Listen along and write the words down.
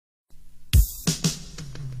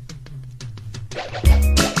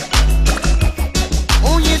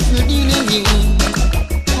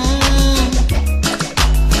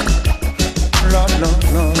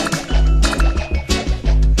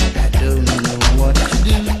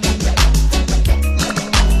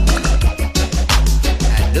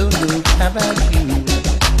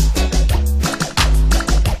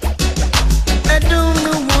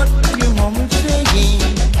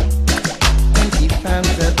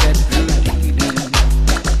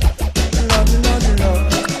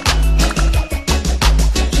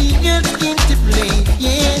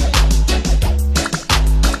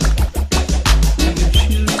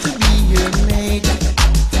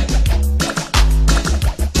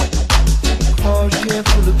are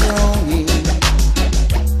full of longing,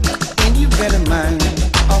 and you've got a mind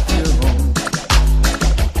of your own.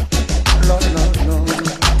 Lord, Lord, Lord,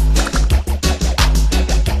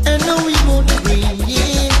 I know we won't agree,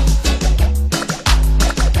 yeah.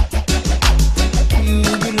 You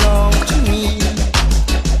belong to me.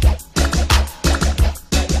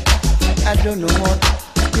 I don't know what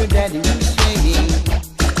your daddy will say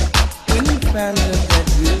when he finds out that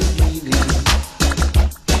you're leaving.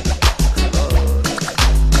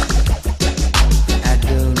 I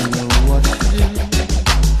don't know what to do.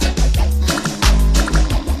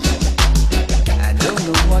 I don't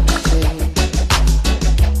know what to say.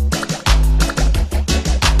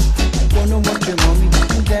 Don't know what your mommy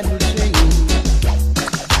and dad will say,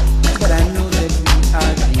 but I know that we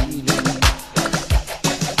are leaving.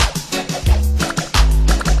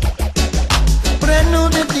 But I know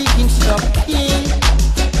that they can stop here.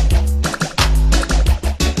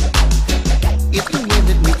 It's the way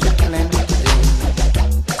that we just planned it today.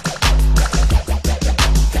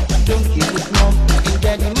 Don't give it mom and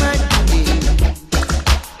daddy my today.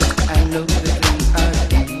 I know that we are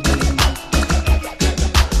leaving.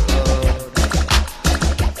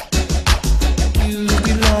 You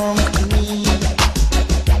belong to me,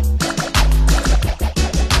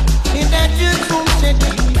 and I just won't set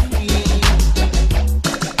you free.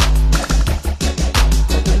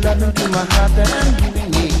 For the love into my heart that I'm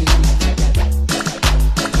giving you,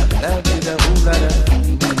 love is a whole lot of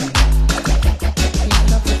feeling. It's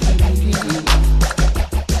not the feeling.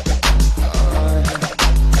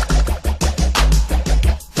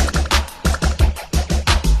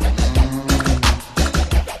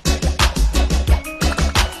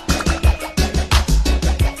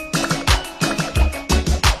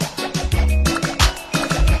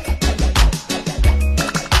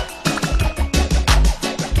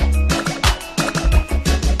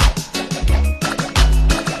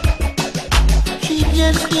 She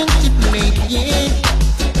just can't stipulate, yeah.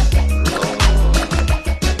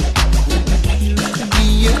 Who used to be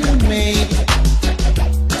your mate?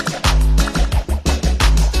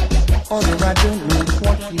 Although I don't know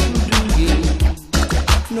what you do, yeah.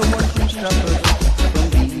 No one can stop us from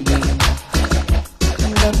leaving.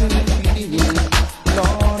 Loving and feeling,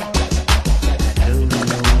 Lord, I don't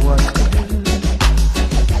know what to do.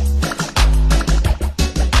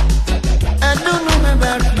 I don't know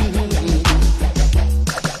about you.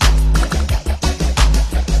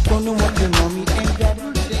 Don't know what your mommy and dad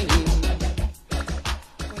will say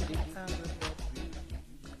when they find out that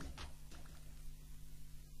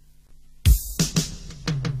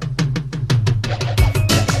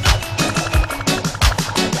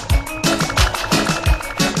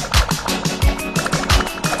we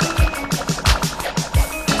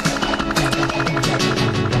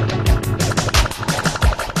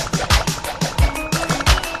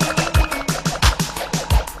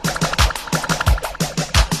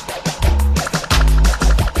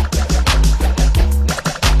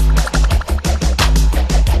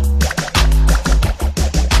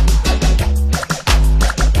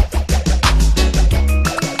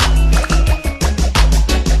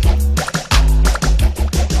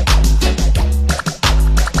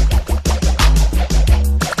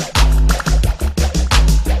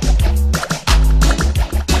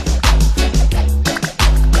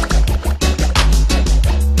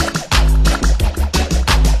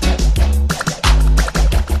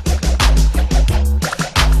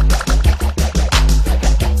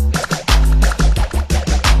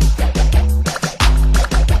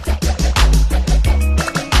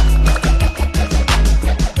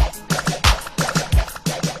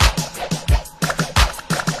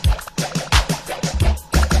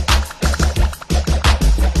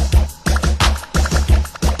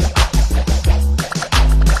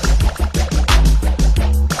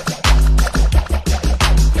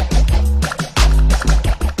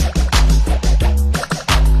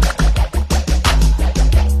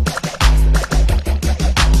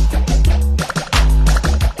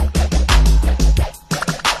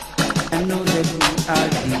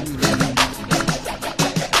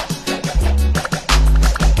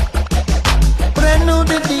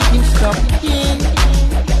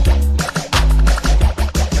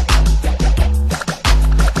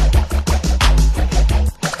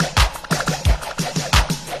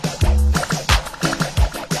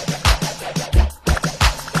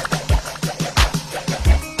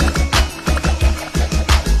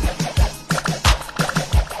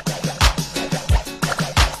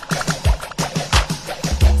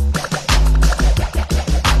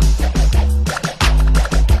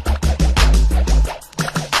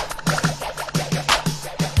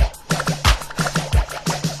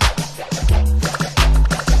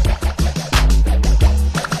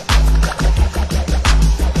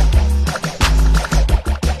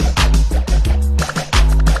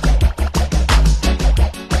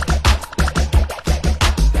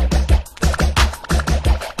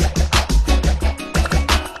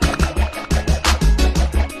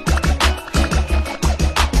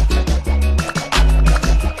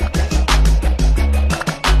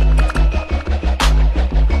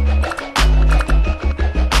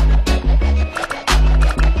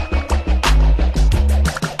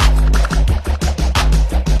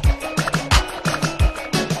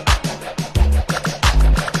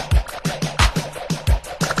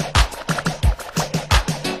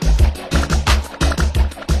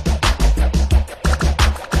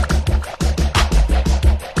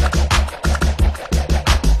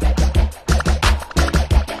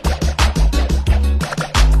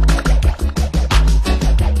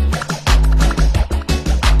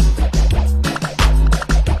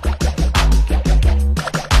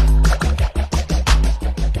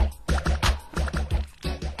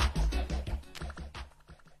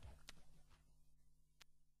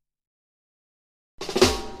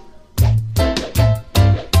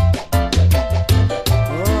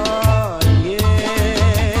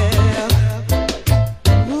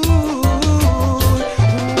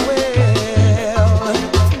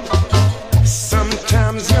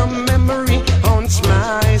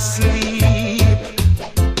sleep.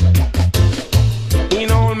 In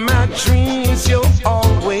all my dreams, you're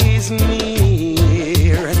always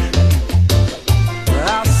near.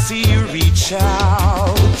 I see you reach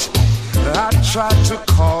out, I try to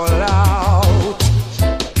call out.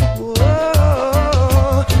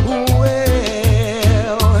 Oh,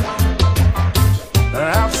 well,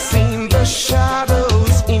 I've seen the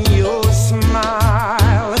shadows in your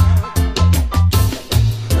smile.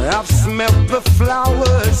 I've smelled the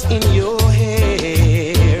flowers in your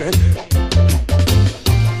hair.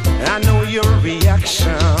 I know your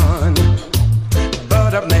reaction,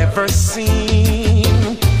 but I've never seen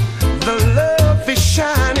the love is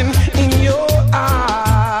shining in your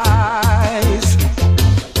eyes.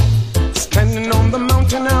 Standing on the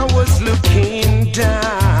mountain, I was looking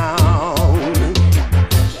down.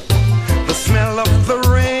 The smell of the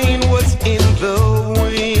rain was in the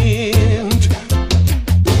wind.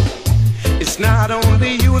 It's not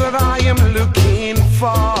only you that I am looking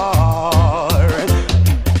for.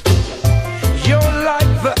 You're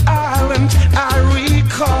like the island I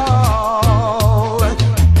recall.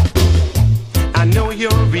 I know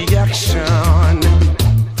your reaction,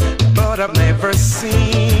 but I've never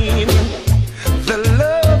seen the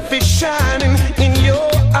love is shining in your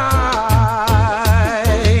eyes.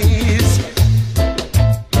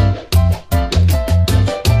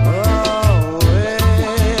 Oh,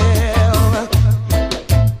 well.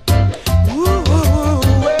 Ooh,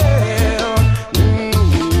 well.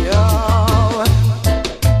 Yeah.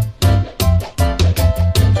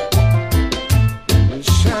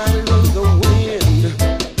 Shining in the wind.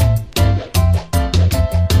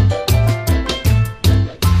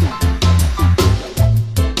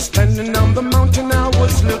 Standing on the mountain, I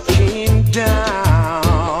was looking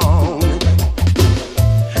down.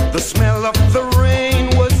 The smell of the rain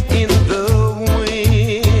was in the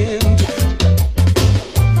wind.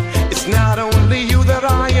 It's not only you that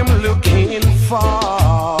I am looking for.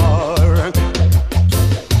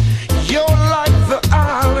 You're like the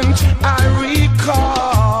island I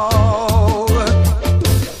recall.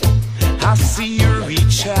 I see you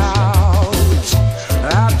reach out,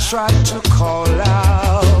 I try to call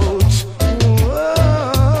out.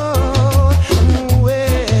 Oh,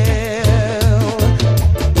 well,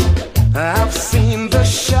 I've seen the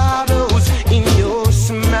shadows in your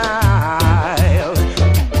smile.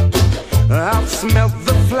 I've smelled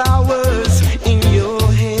the flowers in your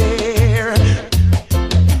hair.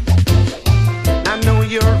 I know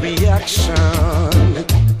your reaction,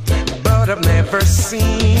 but I've never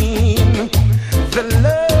seen the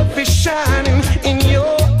love is shining in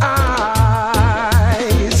your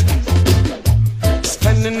eyes.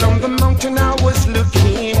 Standing on the mountain, I was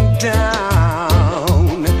looking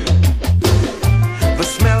down. The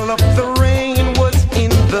smell of the rain was in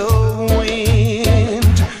the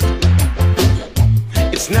wind.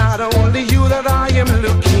 It's not only you that I am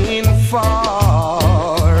looking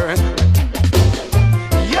for.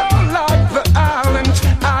 You're like the island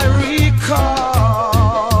I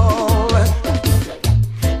recall.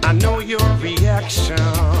 I know your reaction,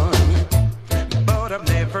 but I've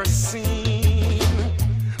never seen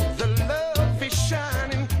the love is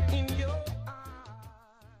shining in your eyes.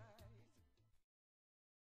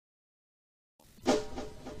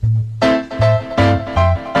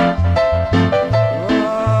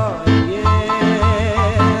 Oh,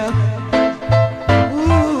 yeah.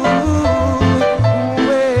 Ooh,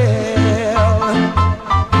 well.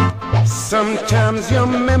 Sometimes your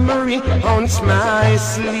memory haunts my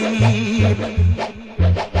sleep.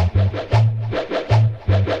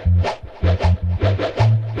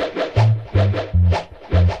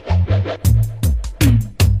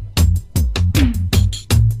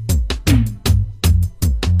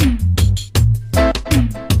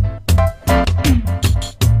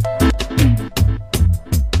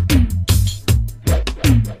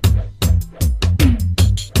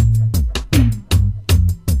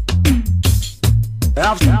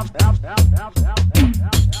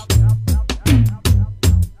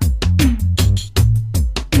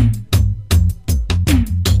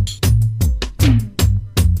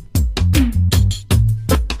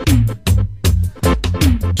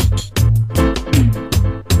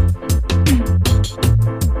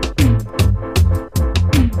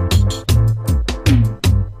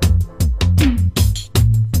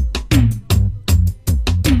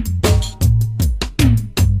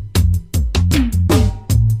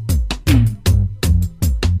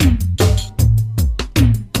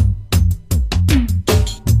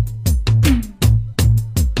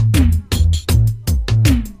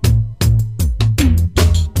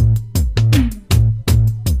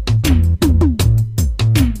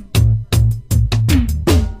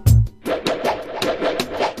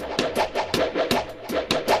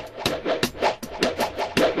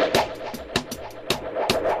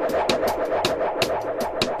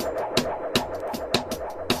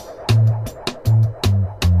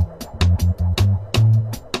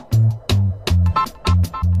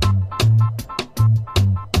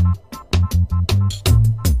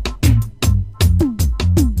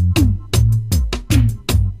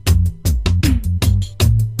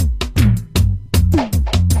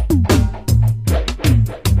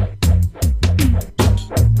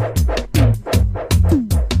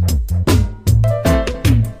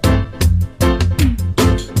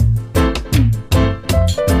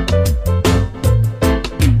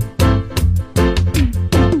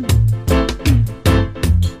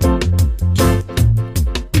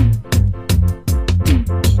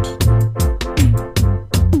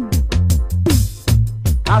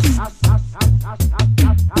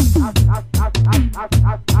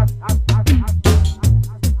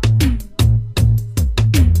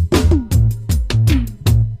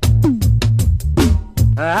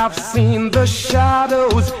 I've seen the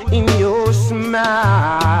shadows in your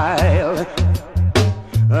smile.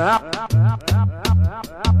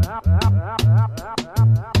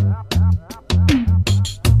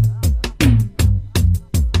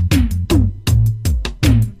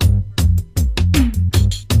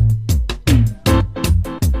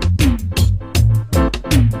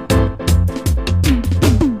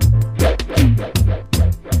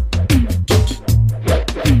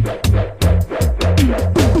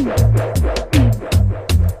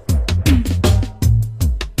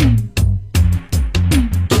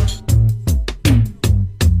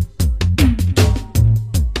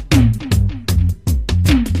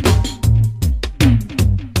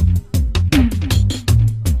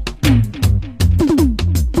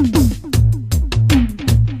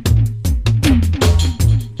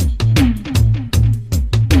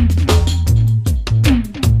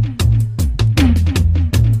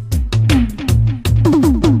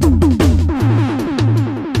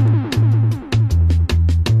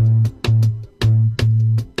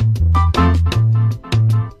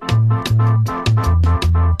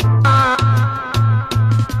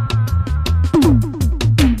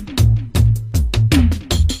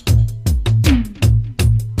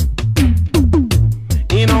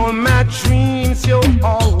 In all my dreams, you're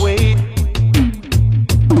all